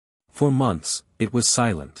For months, it was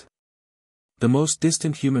silent. The most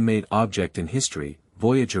distant human-made object in history,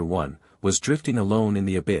 Voyager 1, was drifting alone in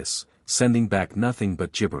the abyss, sending back nothing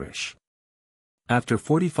but gibberish. After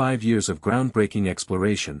 45 years of groundbreaking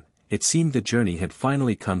exploration, it seemed the journey had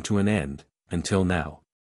finally come to an end, until now.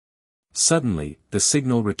 Suddenly, the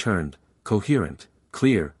signal returned, coherent,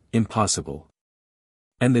 clear, impossible.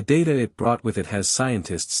 And the data it brought with it has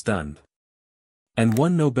scientists stunned. And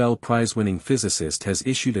one Nobel Prize-winning physicist has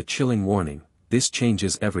issued a chilling warning: this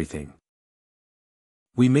changes everything.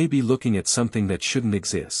 We may be looking at something that shouldn't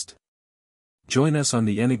exist. Join us on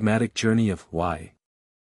the enigmatic journey of why.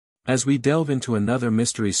 As we delve into another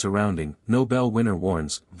mystery surrounding Nobel winner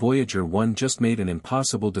WARNS, Voyager 1 just made an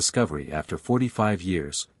impossible discovery after 45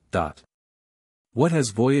 years. What has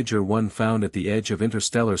Voyager 1 found at the edge of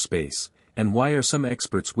interstellar space, and why are some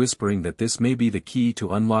experts whispering that this may be the key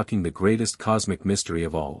to unlocking the greatest cosmic mystery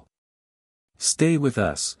of all? Stay with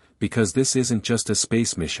us, because this isn't just a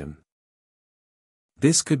space mission.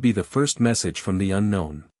 This could be the first message from the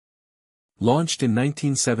unknown. Launched in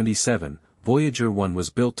 1977, Voyager 1 was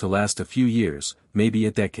built to last a few years, maybe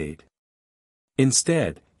a decade.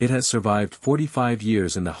 Instead, it has survived 45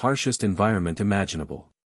 years in the harshest environment imaginable.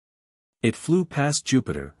 It flew past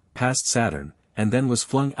Jupiter, past Saturn, and then was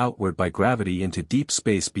flung outward by gravity into deep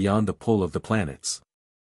space beyond the pull of the planets.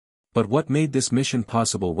 But what made this mission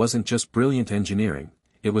possible wasn't just brilliant engineering,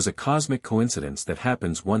 it was a cosmic coincidence that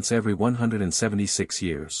happens once every 176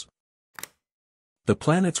 years. The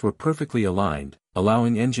planets were perfectly aligned,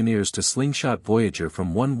 allowing engineers to slingshot Voyager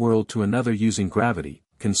from one world to another using gravity,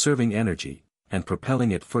 conserving energy, and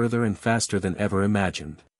propelling it further and faster than ever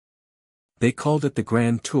imagined. They called it the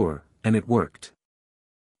Grand Tour, and it worked.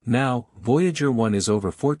 Now, Voyager 1 is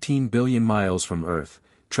over 14 billion miles from Earth,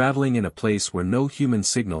 traveling in a place where no human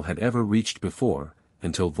signal had ever reached before,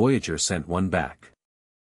 until Voyager sent one back.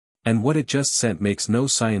 And what it just sent makes no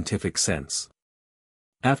scientific sense.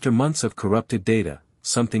 After months of corrupted data,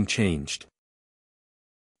 something changed.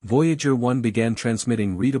 Voyager 1 began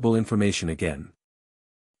transmitting readable information again.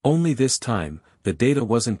 Only this time, the data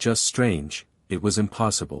wasn't just strange, it was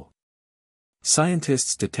impossible.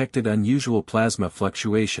 Scientists detected unusual plasma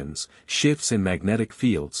fluctuations, shifts in magnetic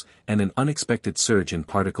fields, and an unexpected surge in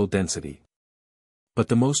particle density. But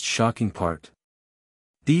the most shocking part?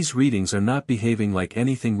 These readings are not behaving like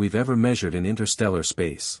anything we've ever measured in interstellar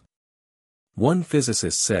space. One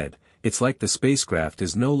physicist said, "It's like the spacecraft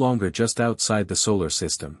is no longer just outside the solar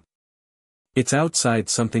system. It's outside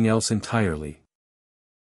something else entirely."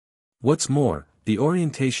 What's more, the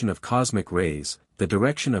orientation of cosmic rays, the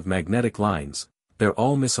direction of magnetic lines, they're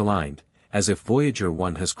all misaligned, as if Voyager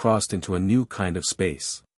 1 has crossed into a new kind of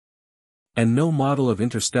space. And no model of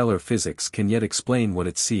interstellar physics can yet explain what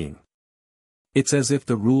it's seeing. It's as if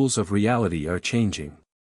the rules of reality are changing.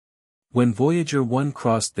 When Voyager 1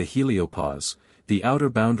 crossed the heliopause, the outer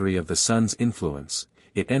boundary of the Sun's influence,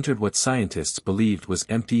 it entered what scientists believed was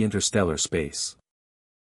empty interstellar space.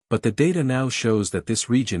 But the data now shows that this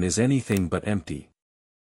region is anything but empty.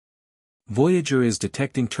 Voyager is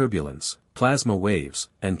detecting turbulence, plasma waves,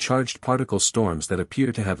 and charged particle storms that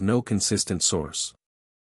appear to have no consistent source.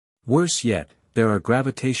 Worse yet, there are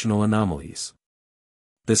gravitational anomalies.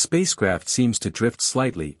 The spacecraft seems to drift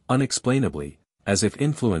slightly, unexplainably, as if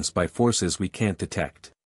influenced by forces we can't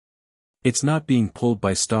detect. It's not being pulled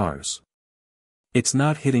by stars. It's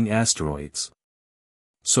not hitting asteroids.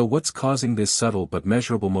 So what's causing this subtle but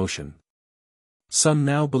measurable motion? Some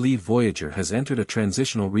now believe Voyager has entered a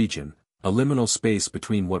transitional region, a liminal space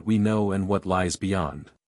between what we know and what lies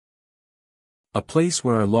beyond. A place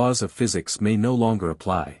where our laws of physics may no longer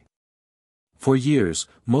apply. For years,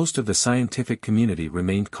 most of the scientific community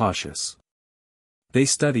remained cautious. They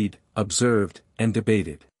studied, observed, and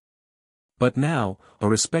debated. But now, a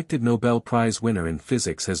respected Nobel Prize winner in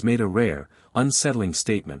physics has made a rare, unsettling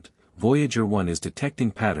statement: Voyager 1 is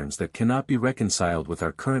detecting patterns that cannot be reconciled with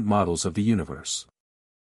our current models of the universe.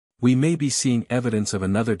 We may be seeing evidence of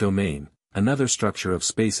another domain, another structure of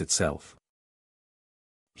space itself.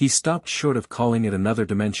 He stopped short of calling it another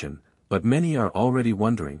dimension, but many are already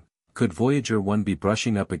wondering, could Voyager 1 be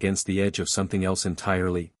brushing up against the edge of something else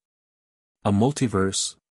entirely? A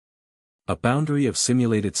multiverse? A boundary of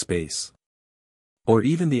simulated space? Or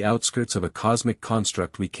even the outskirts of a cosmic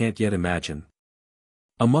construct we can't yet imagine?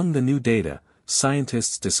 Among the new data,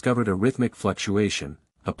 scientists discovered a rhythmic fluctuation,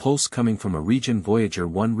 a pulse coming from a region Voyager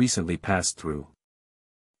 1 recently passed through.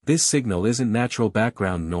 This signal isn't natural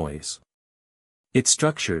background noise. It's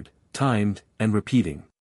structured, timed, and repeating.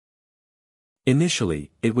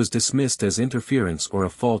 Initially, it was dismissed as interference or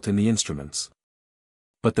a fault in the instruments.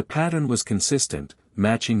 But the pattern was consistent,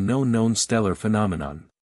 matching no known stellar phenomenon.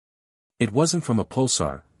 It wasn't from a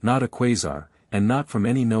pulsar, not a quasar, and not from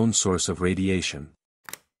any known source of radiation.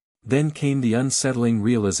 Then came the unsettling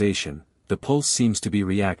realization: the pulse seems to be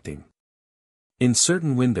reacting. In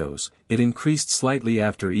certain windows, it increased slightly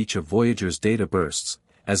after each of Voyager's data bursts,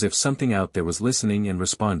 as if something out there was listening and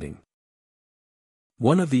responding.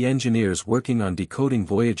 One of the engineers working on decoding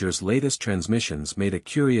Voyager's latest transmissions made a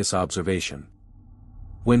curious observation.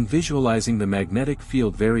 When visualizing the magnetic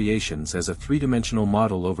field variations as a three-dimensional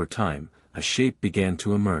model over time, a shape began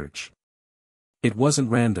to emerge. It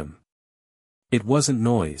wasn't random. It wasn't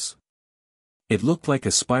noise. It looked like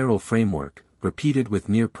a spiral framework, repeated with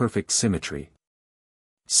near-perfect symmetry.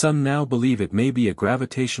 Some now believe it may be a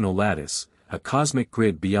gravitational lattice, a cosmic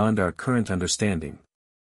grid beyond our current understanding.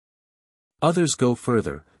 Others go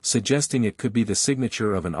further, suggesting it could be the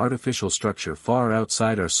signature of an artificial structure far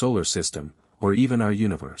outside our solar system, or even our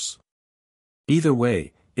universe. Either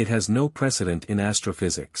way, it has no precedent in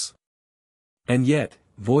astrophysics. And yet,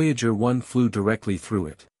 Voyager 1 flew directly through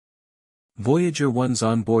it. Voyager 1's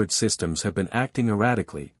onboard systems have been acting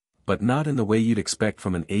erratically, but not in the way you'd expect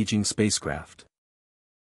from an aging spacecraft.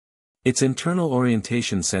 Its internal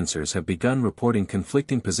orientation sensors have begun reporting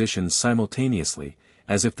conflicting positions simultaneously,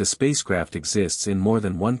 as if the spacecraft exists in more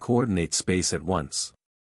than one coordinate space at once.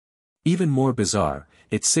 Even more bizarre,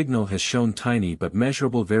 its signal has shown tiny but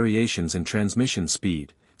measurable variations in transmission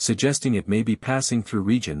speed, suggesting it may be passing through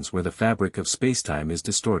regions where the fabric of spacetime is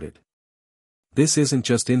distorted. This isn't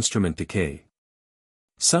just instrument decay.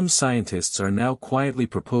 Some scientists are now quietly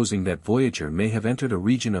proposing that Voyager may have entered a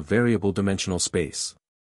region of variable dimensional space.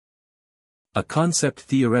 A concept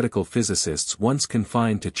theoretical physicists once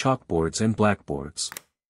confined to chalkboards and blackboards.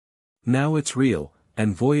 Now it's real,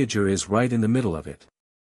 and Voyager is right in the middle of it.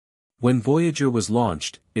 When Voyager was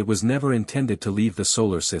launched, it was never intended to leave the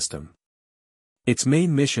solar system. Its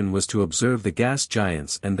main mission was to observe the gas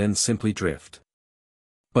giants and then simply drift.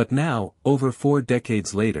 But now, over 4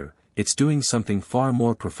 decades later, it's doing something far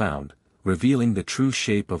more profound, revealing the true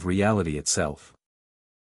shape of reality itself.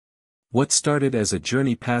 What started as a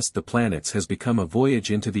journey past the planets has become a voyage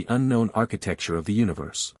into the unknown architecture of the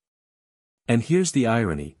universe. And here's the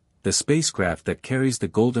irony: the spacecraft that carries the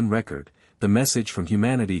golden record, the message from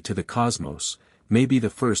humanity to the cosmos, may be the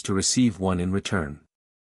first to receive one in return.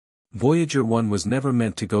 Voyager 1 was never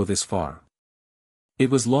meant to go this far. It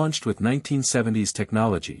was launched with 1970s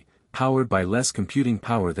technology, powered by less computing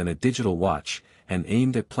power than a digital watch, and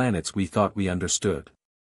aimed at planets we thought we understood.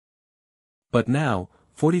 But now,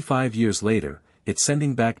 45 years later, it's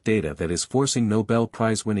sending back data that is forcing Nobel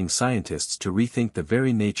Prize-winning scientists to rethink the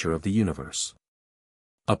very nature of the universe.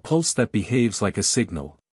 A pulse that behaves like a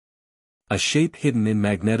signal. A shape hidden in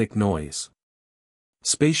magnetic noise.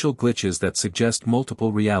 Spatial glitches that suggest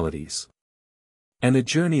multiple realities. And a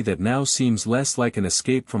journey that now seems less like an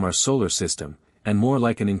escape from our solar system, and more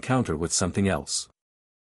like an encounter with something else.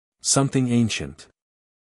 Something ancient.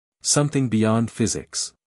 Something beyond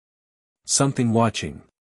physics. Something watching.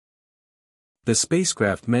 The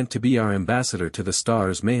spacecraft meant to be our ambassador to the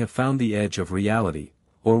stars may have found the edge of reality,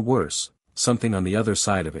 or worse, something on the other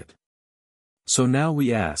side of it. So now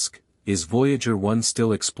we ask, is Voyager 1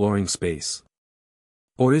 still exploring space?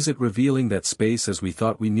 Or is it revealing that space as we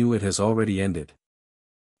thought we knew it has already ended?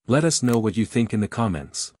 Let us know what you think in the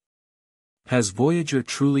comments. Has Voyager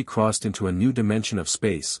truly crossed into a new dimension of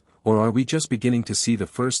space, or are we just beginning to see the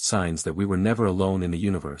first signs that we were never alone in the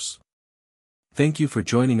universe? Thank you for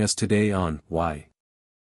joining us today on Why.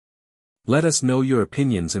 Let us know your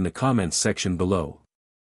opinions in the comments section below.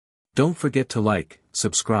 Don't forget to like,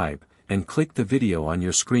 subscribe, and click the video on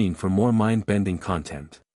your screen for more mind-bending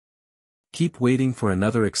content. Keep waiting for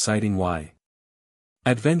another exciting Why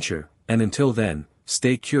adventure, and until then,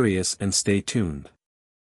 stay curious and stay tuned.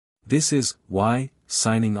 This is Why,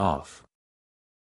 signing off.